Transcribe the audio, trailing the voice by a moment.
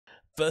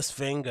First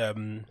thing,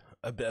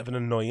 a bit of an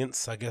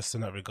annoyance, I guess,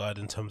 in that regard,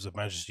 in terms of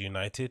Manchester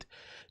United.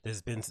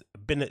 There's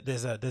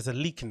a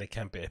leak in the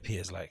camp. It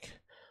appears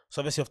like.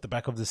 So obviously off the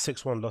back of the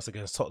 6-1 loss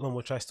against Tottenham,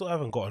 which I still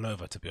haven't gotten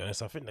over, to be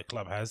honest. I think the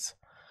club has.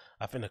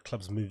 I think the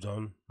club's moved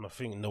on. I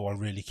think no one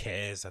really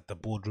cares at the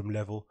boardroom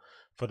level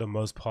for the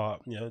most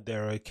part. You know,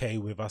 they're okay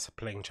with us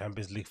playing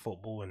Champions League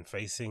football and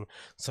facing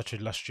such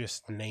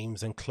illustrious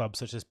names and clubs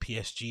such as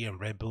PSG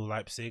and Red Bull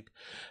Leipzig.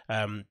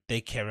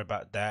 They care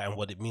about that and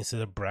what it means to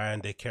the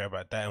brand. They care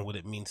about that and what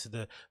it means to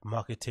the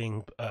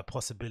marketing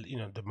possibility,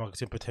 the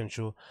marketing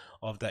potential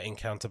of that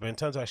encounter. But in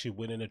terms of actually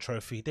winning a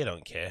trophy, they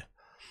don't care.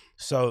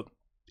 So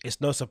it's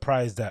no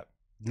surprise that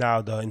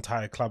now the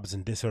entire club is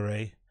in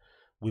disarray.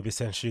 We've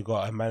essentially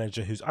got a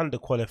manager who's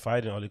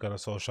underqualified in Ole Gunnar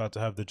Solskjaer to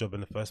have the job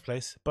in the first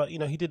place. But,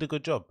 he did a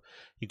good job.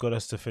 He got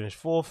us to finish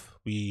fourth.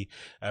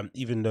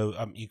 Even though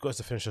he got us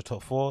to finish the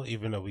top four,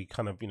 even though we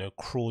kind of,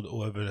 crawled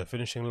all over the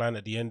finishing line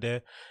at the end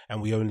there. And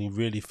we only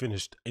really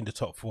finished in the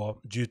top four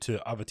due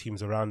to other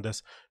teams around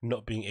us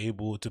not being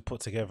able to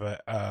put together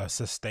a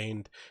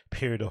sustained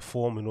period of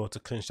form in order to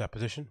clinch that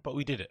position. But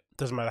we did it.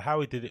 Doesn't matter how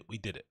we did it, we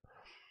did it.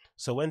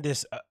 So when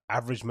this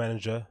average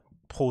manager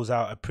pulls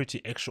out a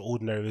pretty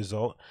extraordinary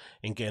result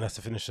in getting us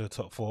to finish in the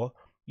top four,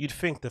 you'd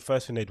think the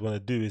first thing they'd want to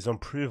do is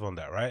improve on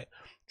that, right?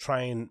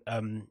 Try and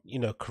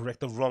correct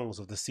the wrongs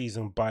of the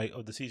season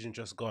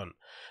just gone,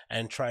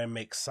 and try and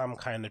make some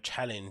kind of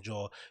challenge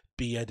or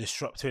be a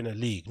disruptor in the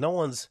league.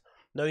 No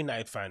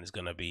United fan is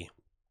gonna be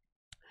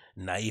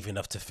naive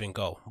enough to think,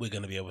 oh, we're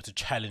gonna be able to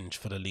challenge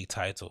for the league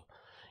title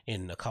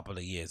in a couple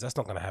of years. That's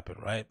not gonna happen,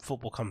 right?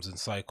 Football comes in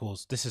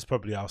cycles. This is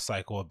probably our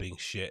cycle of being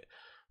shit.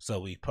 So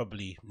we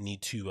probably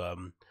need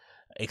to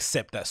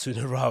accept that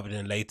sooner rather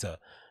than later.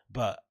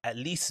 But at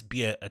least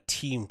be a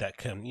team that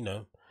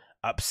can,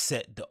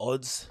 upset the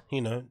odds,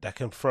 that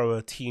can throw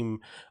a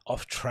team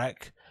off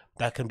track,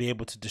 that can be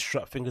able to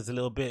disrupt things a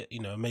little bit,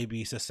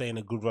 maybe sustain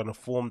a good run of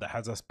form that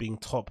has us being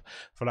top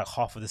for like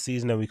half of the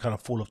season and we kind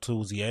of fall off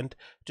towards the end.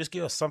 Just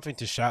give us something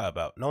to shout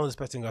about. No one's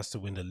expecting us to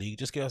win the league.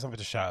 Just give us something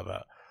to shout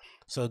about.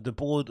 So the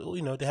board,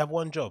 they have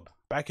one job: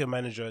 back your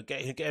manager,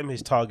 get him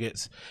his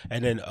targets,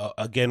 and then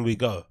again we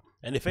go.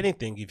 And if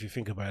anything, if you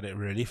think about it,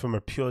 really, from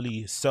a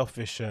purely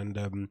selfish and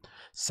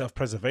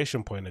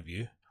self-preservation point of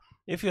view,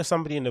 if you're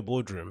somebody in the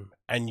boardroom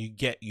and you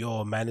get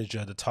your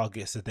manager the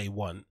targets that they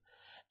want,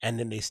 and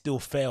then they still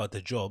fail at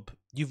the job,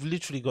 they've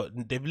literally got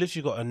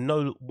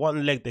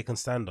one leg they can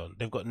stand on.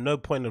 They've got no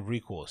point of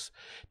recourse.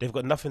 They've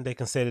got nothing they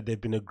can say that they've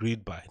been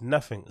agreed by.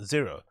 Nothing,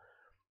 zero.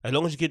 As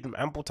long as you give them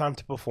ample time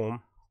to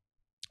perform,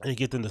 and you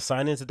give them the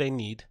signings that they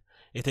need.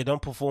 If they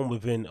don't perform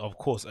within, of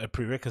course, a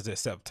prerequisite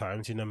set of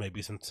times,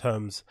 maybe some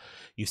terms,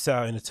 you set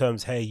out in the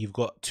terms, hey, you've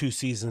got 2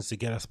 seasons to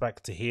get us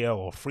back to here,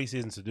 or 3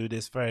 seasons to do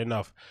this, fair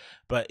enough.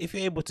 But if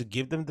you're able to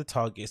give them the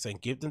targets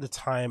and give them the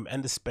time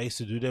and the space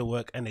to do their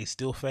work and they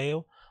still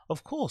fail,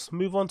 of course,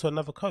 move on to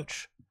another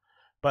coach.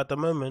 But at the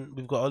moment,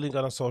 we've got Ole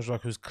Gunnar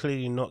Solskjaer, who's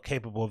clearly not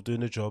capable of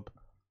doing the job,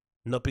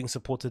 not being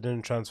supported in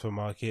the transfer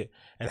market,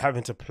 and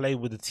having to play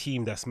with a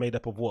team that's made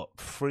up of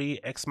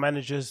 3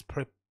 ex-managers,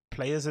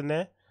 players in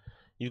there.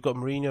 You've got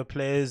Mourinho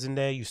players in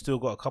there. You still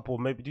got a couple.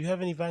 Maybe do you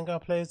have any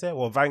Vanguard players there?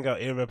 Well,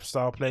 Vanguard era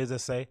style players,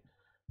 let's say.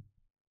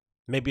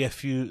 Maybe a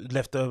few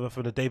left over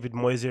from the David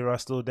Moyes era are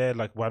still there,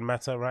 like Juan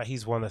Mata, right?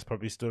 He's one that's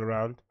probably still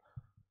around.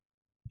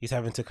 He's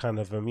having to kind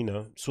of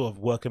sort of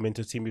work him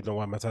into a team, even though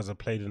Juan Mata hasn't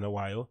played in a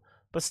while.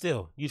 But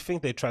still, you'd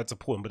think they tried to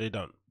support him, but they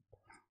don't.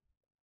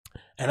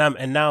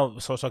 And now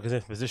Solskjaer is in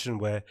a position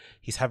where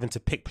he's having to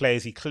pick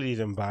players he clearly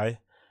didn't buy.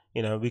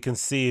 We can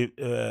see,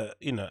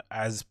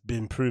 as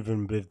been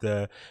proven with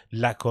the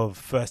lack of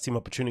first team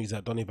opportunities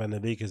that Donny van der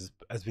Beek has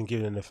been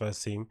given in the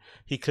first team.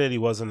 He clearly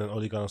wasn't an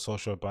Ole Gunnar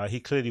Solskjaer buy. He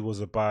clearly was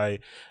a buy,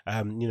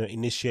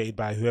 initiated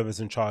by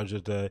whoever's in charge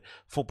of the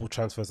football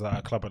transfers at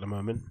our club at the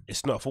moment.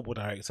 It's not a football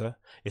director.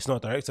 It's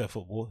not a director of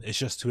football. It's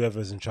just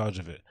whoever's in charge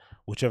of it.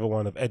 Whichever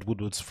one of Ed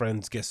Woodward's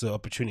friends gets the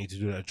opportunity to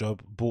do that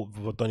job, bought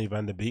for Donny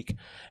van der Beek,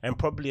 and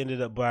probably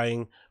ended up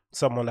buying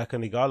someone like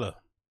an Igalo,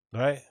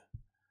 right?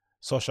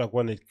 Solskjaer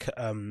wanted,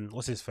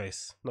 what's his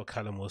face? Not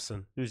Callum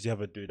Wilson. Who's the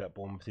other dude at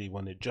Bournemouth he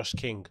wanted? Josh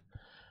King,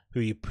 who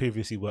he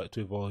previously worked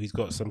with, or he's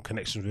got some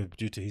connections with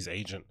due to his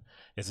agent.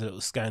 There's a little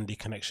Scandi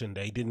connection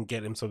there. He didn't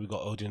get him, so we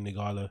got Odion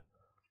Igalo.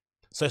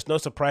 So it's no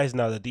surprise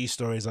now that these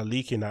stories are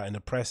leaking out in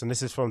the press, and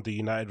this is from the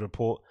United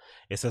report.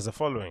 It says the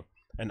following: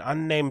 an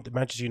unnamed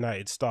Manchester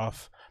United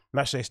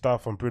matchday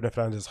staff from Bruno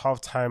Fernandes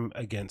half-time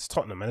against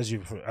Tottenham. And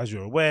as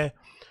you're aware,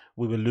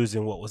 we were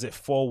losing, what was it,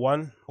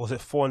 4-1? Was it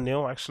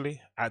 4-0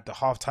 actually at the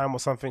halftime or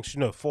something?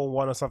 4-1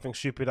 or something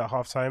stupid at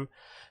halftime,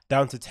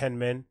 down to 10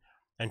 men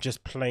and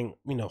just playing,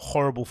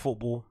 horrible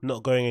football,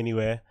 not going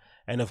anywhere.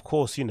 And of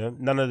course,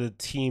 none of the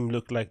team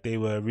looked like they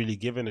were really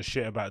giving a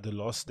shit about the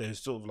loss. They were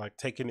sort of like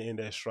taking it in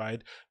their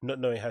stride, not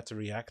knowing how to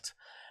react.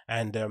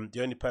 And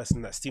the only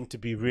person that seemed to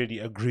be really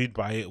agreed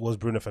by it was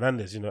Bruno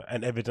Fernandes,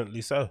 and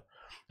evidently so.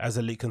 As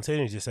the league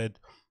continues, he said,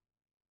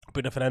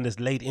 Bruno Fernandes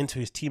laid into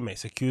his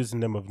teammates, accusing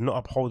them of not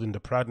upholding the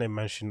proud name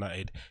Manchester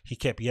United. He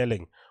kept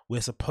yelling,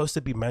 "We're supposed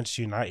to be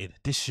Manchester United.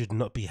 This should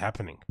not be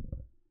happening."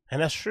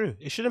 And that's true.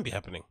 It shouldn't be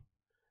happening.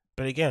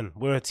 But again,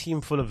 we're a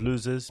team full of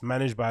losers,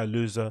 managed by a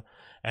loser,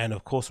 and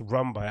of course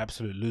run by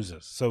absolute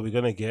losers. So we're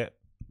going to get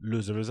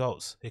loser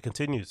results. It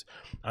continues.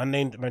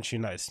 Unnamed Manchester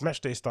United's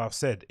matchday staff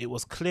said it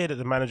was clear that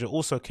the manager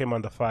also came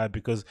under fire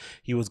because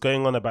he was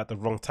going on about the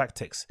wrong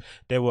tactics.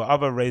 There were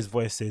other raised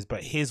voices,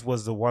 but his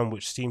was the one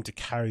which seemed to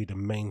carry the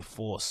main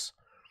force.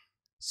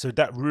 So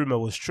that rumor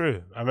was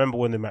true. I remember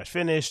when the match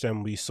finished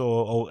and we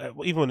saw,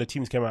 or even when the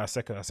teams came out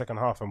a second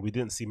half and we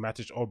didn't see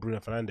Matic or Bruno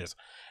Fernandes,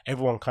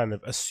 everyone kind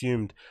of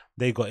assumed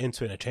they got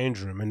into it in a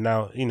change room. And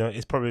now,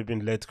 it's probably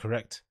been led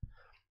correct.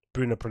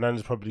 Bruno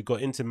Fernandes probably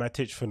got into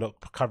Matic for not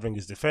covering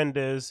his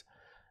defenders.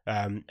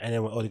 And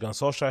then when Ole Gunnar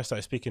Solskjaer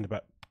started speaking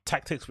about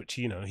tactics, which,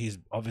 he's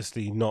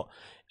obviously not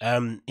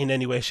in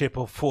any way, shape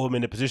or form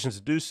in a position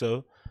to do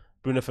so,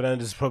 Bruno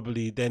Fernandes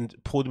probably then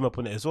pulled him up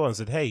on it as well and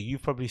said, hey, you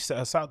probably set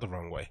us out the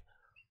wrong way.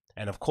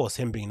 And of course,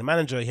 him being the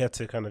manager, he had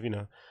to kind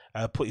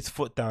of, put his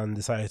foot down and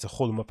decided to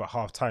hold him up at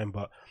half time.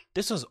 But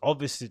this was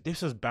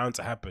bound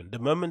to happen. The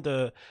moment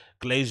the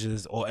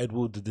Glazers or Ed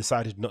Wood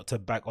decided not to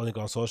back Ole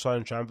Gunnar Solskjaer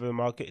in transfer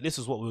market, this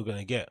is what we were going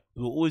to get.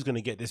 We were always going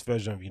to get this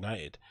version of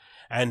United.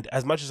 And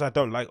as much as I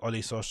don't like Ole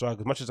Solskjaer,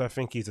 as much as I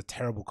think he's a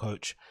terrible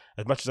coach,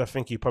 as much as I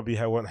think he probably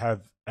won't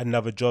have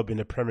another job in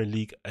the Premier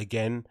League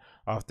again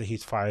after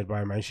he's fired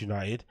by Manchester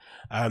United,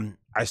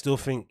 I still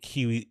think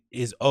he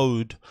is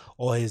owed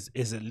or is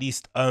at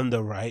least earned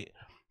the right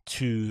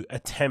to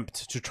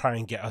attempt to try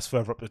and get us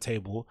further up the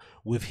table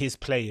with his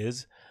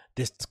players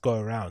this go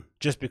around,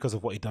 just because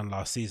of what he done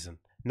last season.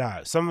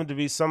 Now, some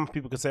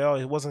people could say, oh,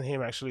 it wasn't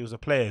him, actually, it was a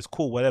player, it's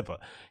cool, whatever.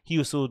 He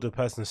was still the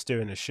person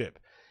steering the ship.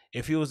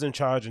 If he was in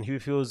charge and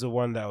if he was the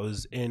one that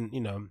was in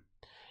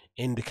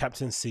the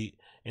captain's seat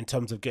in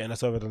terms of getting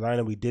us over the line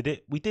and we did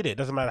it, It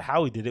doesn't matter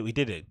how we did it, we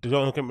did it.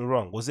 Don't get me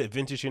wrong. Was it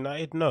vintage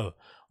United? No.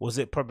 Was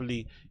it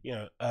probably,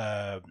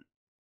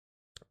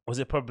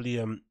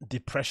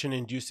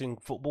 depression-inducing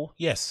football?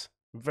 Yes,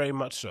 very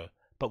much so.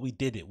 But we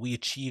did it. We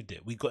achieved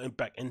it. We got him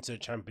back into the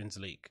Champions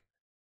League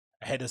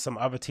ahead of some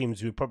other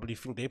teams who probably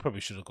think they probably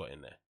should have got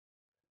in there.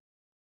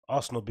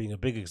 Arsenal being a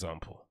big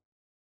example.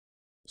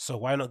 So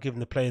why not give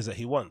him the players that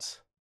he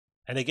wants?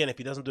 And again, if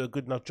he doesn't do a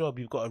good enough job,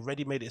 you've got a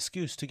ready-made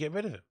excuse to get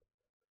rid of him.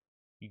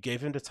 You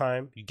gave him the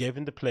time, you gave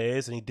him the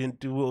players, and he didn't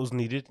do what was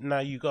needed. Now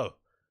you go.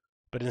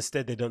 But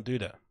instead, they don't do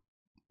that.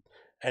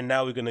 And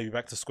now we're going to be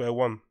back to square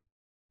one.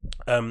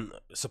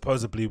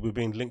 Supposedly, we're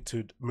being linked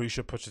to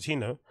Mauricio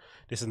Pochettino.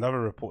 There's another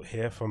report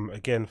here from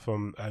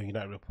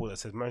United Report that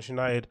says Manchester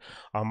United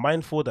are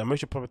mindful that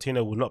Mauricio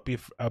Pochettino will not be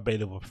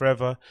available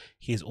forever.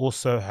 He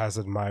also has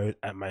admired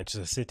at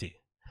Manchester City.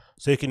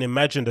 So you can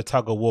imagine the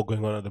tug of war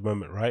going on at the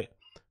moment, right?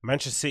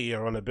 Manchester City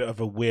are on a bit of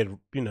a weird,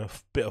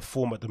 bit of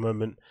form at the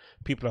moment.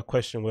 People are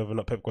questioning whether or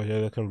not Pep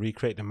Guardiola can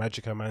recreate the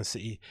magic of Man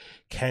City.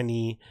 Can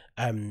he,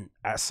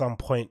 at some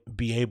point,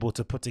 be able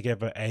to put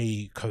together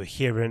a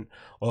coherent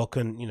or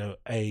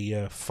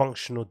a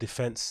functional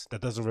defense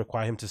that doesn't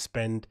require him to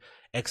spend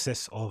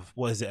excess of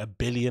 $1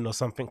 billion or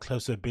something,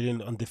 close to $1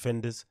 billion on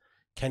defenders?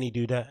 Can he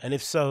do that? And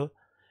if so,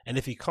 and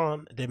if he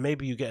can't, then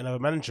maybe you get another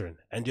manager in.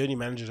 And the only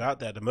managers out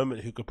there at the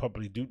moment who could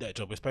probably do that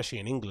job, especially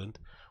in England,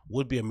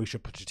 would be a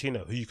Mauricio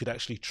Pochettino, who you could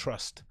actually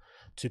trust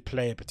to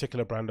play a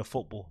particular brand of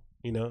football,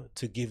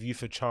 to give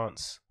youth a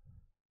chance,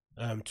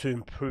 to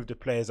improve the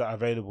players that are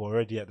available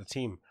already at the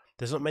team.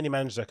 There's not many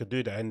managers that could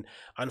do that. And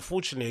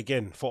unfortunately,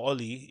 again, for Ole,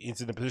 he's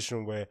in a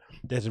position where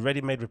there's a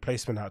ready-made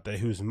replacement out there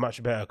who's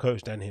much better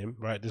coach than him,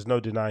 right? There's no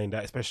denying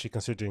that, especially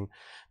considering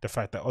the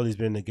fact that Ole's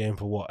been in the game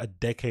for, a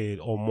decade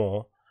or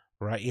more.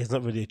 Right, he has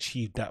not really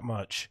achieved that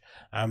much,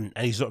 and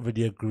he's not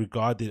really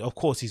regarded. Of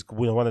course, he's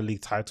won a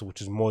league title,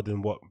 which is more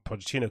than what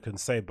Pochettino can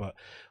say. But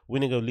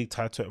winning a league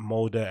title at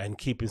Molde and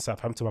keeping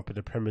Southampton up in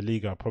the Premier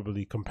League are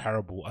probably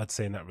comparable, I'd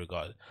say, in that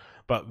regard.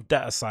 But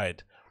that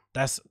aside,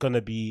 that's going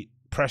to be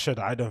pressure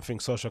that I don't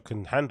think Solskjaer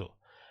can handle.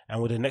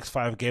 And with the next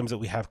 5 games that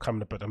we have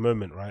coming up at the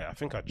moment, right? I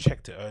think I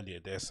checked it earlier.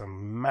 There's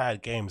some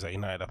mad games that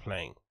United are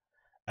playing,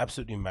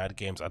 absolutely mad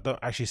games. I don't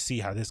actually see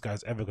how this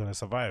guy's ever going to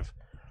survive.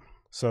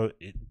 So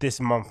this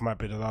month might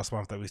be the last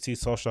month that we see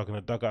Solskjaer in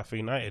a dugout for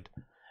United.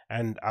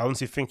 And I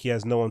honestly think he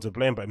has no one to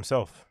blame but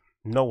himself.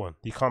 No one.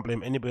 He can't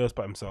blame anybody else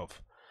but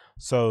himself.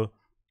 So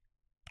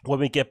when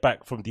we get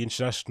back from the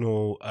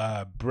international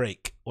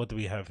break, what do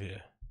we have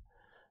here?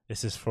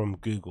 This is from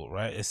Google,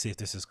 right? Let's see if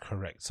this is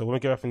correct. So when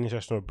we get back from the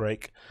international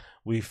break,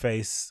 we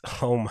face,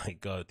 oh my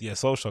God, yeah,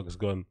 Solskjaer is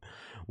gone.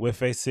 We're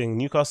facing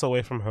Newcastle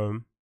away from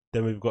home.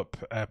 Then we've got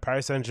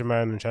Paris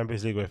Saint-Germain and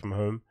Champions League away from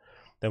home.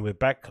 Then we're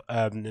back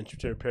in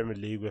the Premier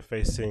League. We're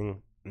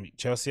facing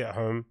Chelsea at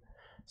home.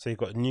 So you've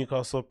got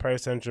Newcastle,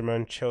 Paris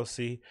Saint-Germain,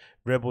 Chelsea,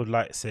 Red Bull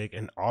Leipzig,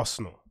 and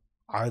Arsenal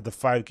are the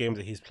 5 games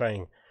that he's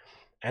playing.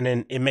 And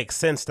then it makes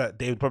sense that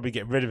they would probably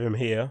get rid of him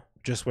here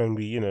just when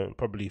we,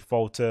 probably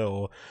falter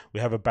or we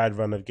have a bad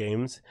run of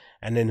games.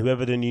 And then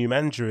whoever the new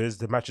manager is,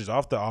 the matches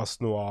after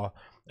Arsenal are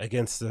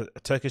against the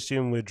Turkish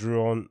team we're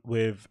drawn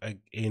with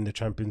in the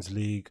Champions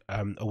League,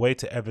 away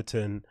to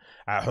Everton,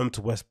 at home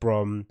to West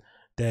Brom,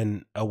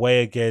 then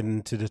away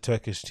again to the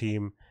Turkish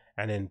team,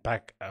 and then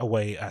back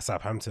away at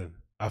Southampton.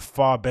 a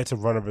far better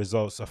run of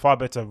results, a far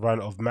better run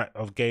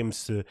of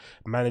games to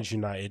manage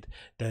United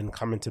than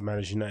coming to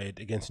manage United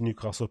against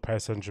Newcastle,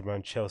 Paris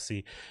Saint-Germain,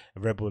 Chelsea,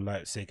 Red Bull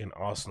Leipzig, and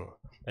Arsenal.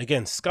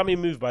 Again, scummy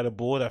move by the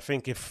board. I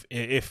think if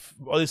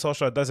Ole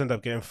Solskjaer does end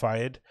up getting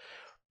fired,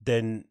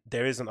 then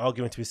there is an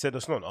argument to be said.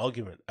 It's not an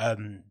argument.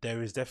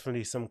 There is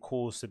definitely some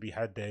cause to be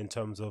had there in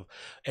terms of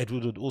Ed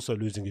Woodward also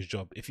losing his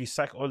job. If you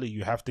sack Ole,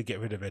 you have to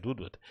get rid of Ed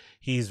Woodward.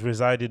 He's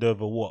resided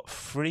over what,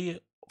 three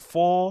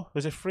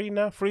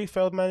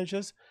failed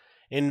managers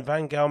in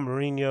Van Gaal,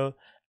 Mourinho,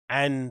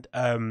 and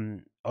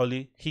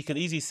Ole. He can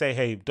easily say,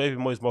 "Hey, David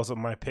Moyes wasn't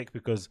my pick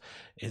because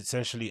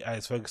essentially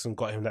Alex Ferguson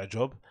got him that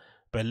job."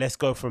 But let's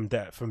go from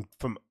that, from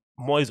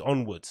Moyes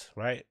onwards,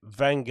 right?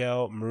 Van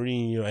Gaal,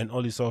 Mourinho, and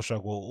Ole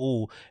Solskjaer were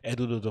all Ed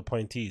Woodward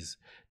appointees.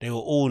 They were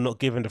all not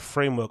given the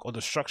framework or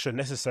the structure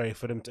necessary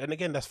for them to. And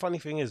again, that's funny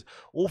thing is,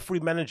 all three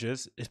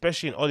managers,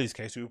 especially in Ole's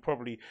case,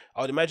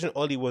 I would imagine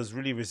Ole was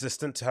really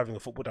resistant to having a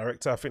football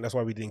director. I think that's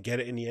why we didn't get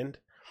it in the end.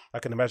 I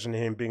can imagine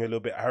him being a little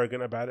bit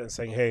arrogant about it and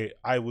saying, "Hey,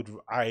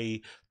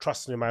 I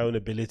trust in my own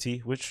ability,"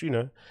 which,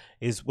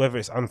 is, whether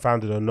it's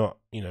unfounded or not,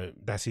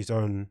 that's his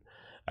own.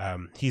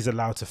 He's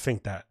allowed to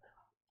think that.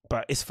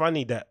 But it's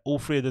funny that all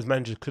three of those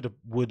managers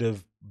would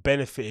have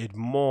benefited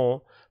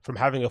more from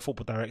having a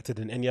football director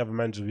than any other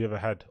manager we ever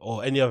had,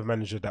 or any other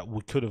manager that we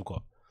could have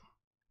got.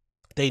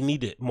 They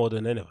need it more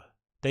than ever.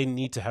 They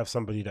need to have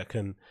somebody that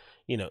can,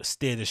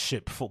 steer the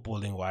ship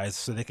footballing wise,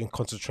 so they can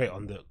concentrate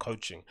on the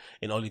coaching.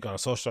 In Ole Gunnar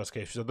Solskjaer's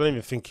case, I don't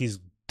even think he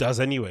does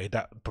anyway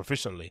that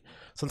proficiently.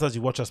 Sometimes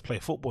you watch us play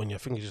football and you're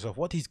thinking to yourself,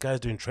 what are these guys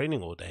doing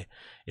training all day?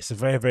 It's a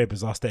very, very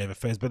bizarre state of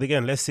affairs. But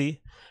again, let's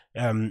see.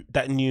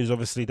 That news,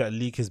 obviously, that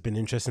leak has been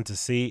interesting to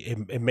see.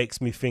 It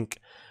makes me think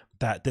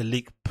that the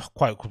leak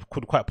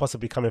could quite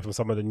possibly come in from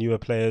some of the newer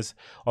players.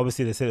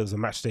 Obviously, they said it was a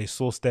match day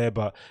source there,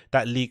 but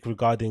that leak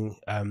regarding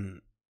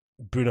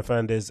Bruno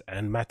Fernandes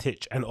and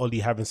Matic and Oli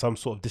having some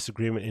sort of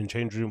disagreement in the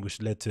change room,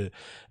 which led to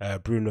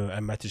Bruno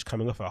and Matic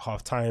coming off at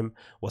half time,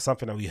 was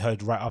something that we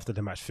heard right after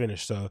the match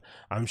finished. So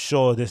I'm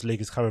sure this leak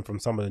is coming from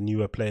some of the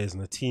newer players in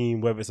the team,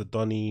 whether it's a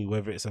Donny,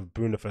 whether it's a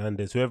Bruno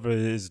Fernandes, whoever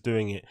is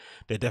doing it.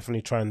 They're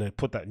definitely trying to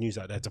put that news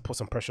out there to put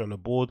some pressure on the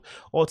board,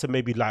 or to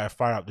maybe light a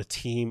fire up the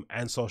team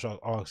and Solskjaer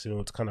arcs,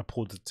 to kind of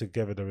pull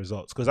together the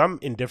results. Because I'm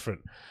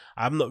indifferent.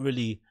 I'm not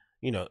really,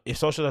 if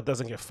Solskjaer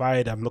doesn't get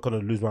fired, I'm not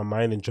going to lose my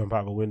mind and jump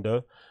out of a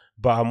window.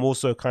 But I'm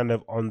also kind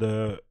of on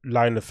the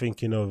line of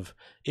thinking of,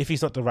 if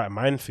he's not the right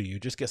mind for you,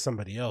 just get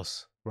somebody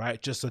else,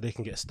 right? Just so they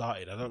can get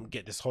started. I don't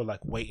get this whole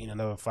waiting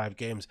another 5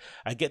 games.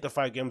 I get the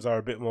 5 games are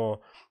a bit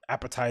more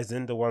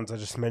appetizing, the ones I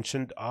just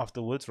mentioned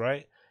afterwards,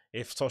 right?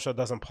 If Solskjaer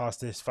doesn't pass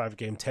this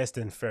 5-game test,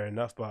 then fair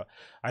enough. But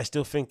I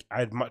still think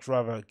I'd much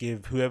rather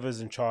give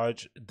whoever's in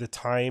charge the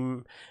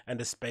time and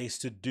the space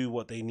to do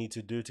what they need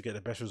to do to get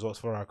the best results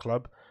for our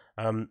club.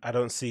 I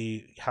don't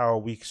see how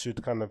we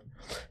should kind of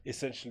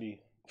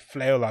essentially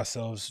flail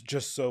ourselves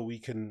just so we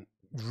can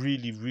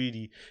really,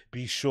 really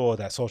be sure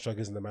that Solskjaer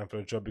isn't the man for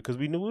the job, because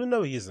we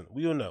know he isn't.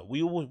 We all know.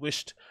 We all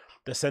wished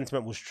the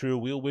sentiment was true.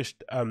 We all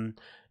wished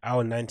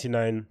our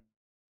 99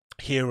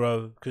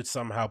 hero could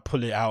somehow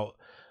pull it out,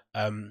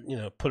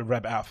 pull a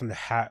rabbit out from the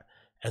hat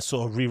and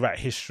sort of rewrite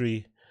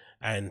history,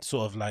 and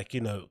sort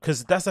of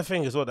because that's the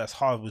thing as well that's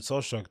hard with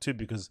Solskjaer too,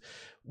 because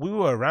we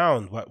were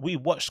around, we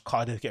watched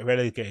Cardiff get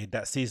relegated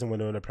that season when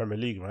they were in the Premier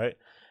League, right?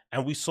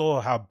 And we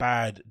saw how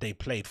bad they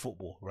played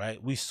football,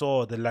 right? We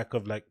saw the lack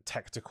of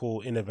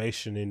tactical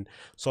innovation in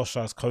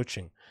Solskjaer's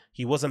coaching.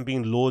 He wasn't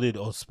being lauded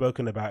or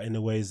spoken about in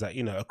the ways that,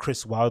 a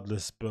Chris Wilder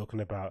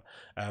spoken about.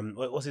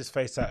 What was his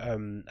face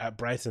at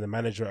Brighton, the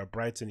manager at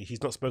Brighton?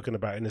 He's not spoken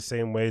about in the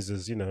same ways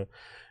as, Nuno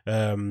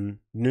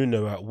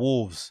at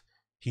Wolves.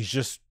 He's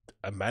just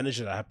a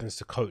manager that happens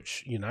to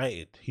coach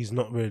United. He's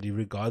not really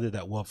regarded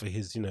that well for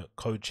his,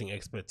 coaching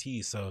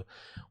expertise. So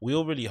we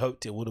all really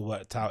hoped it would have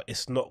worked out.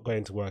 It's not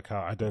going to work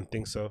out. I don't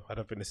think so. I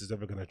don't think this is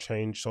ever going to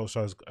change.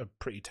 Solskjaer's a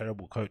pretty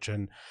terrible coach,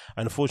 and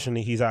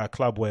unfortunately he's at a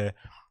club where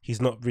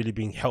he's not really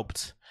being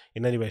helped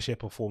in any way,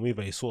 shape or form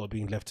either. He's sort of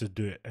being left to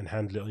do it and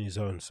handle it on his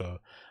own. So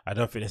I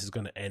don't think this is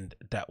going to end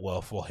that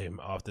well for him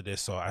after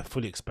this. So I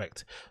fully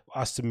expect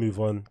us to move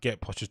on,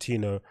 get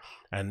Pochettino,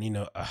 and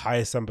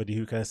hire somebody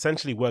who can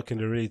essentially work in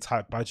a really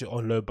tight budget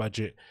or no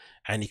budget,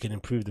 and he can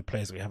improve the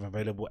players that we have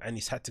available, and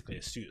he's tactically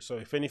astute. So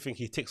if anything,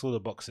 he ticks all the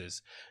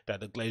boxes that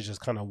the Glazers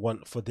kind of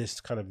want for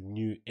this kind of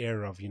new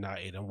era of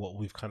United and what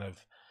we've kind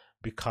of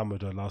become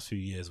over the last few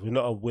years. We're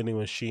not a winning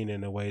machine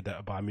in a way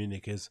that Bayern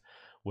Munich is,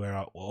 where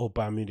all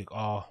Bayern Munich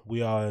are.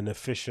 We are an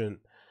efficient,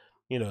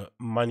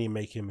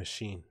 money-making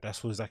machine.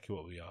 That's exactly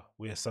what we are.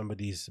 We are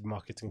somebody's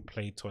marketing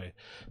play toy,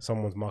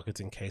 someone's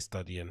marketing case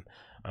study, and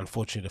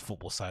unfortunately the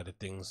football side of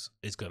things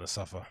is going to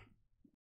suffer.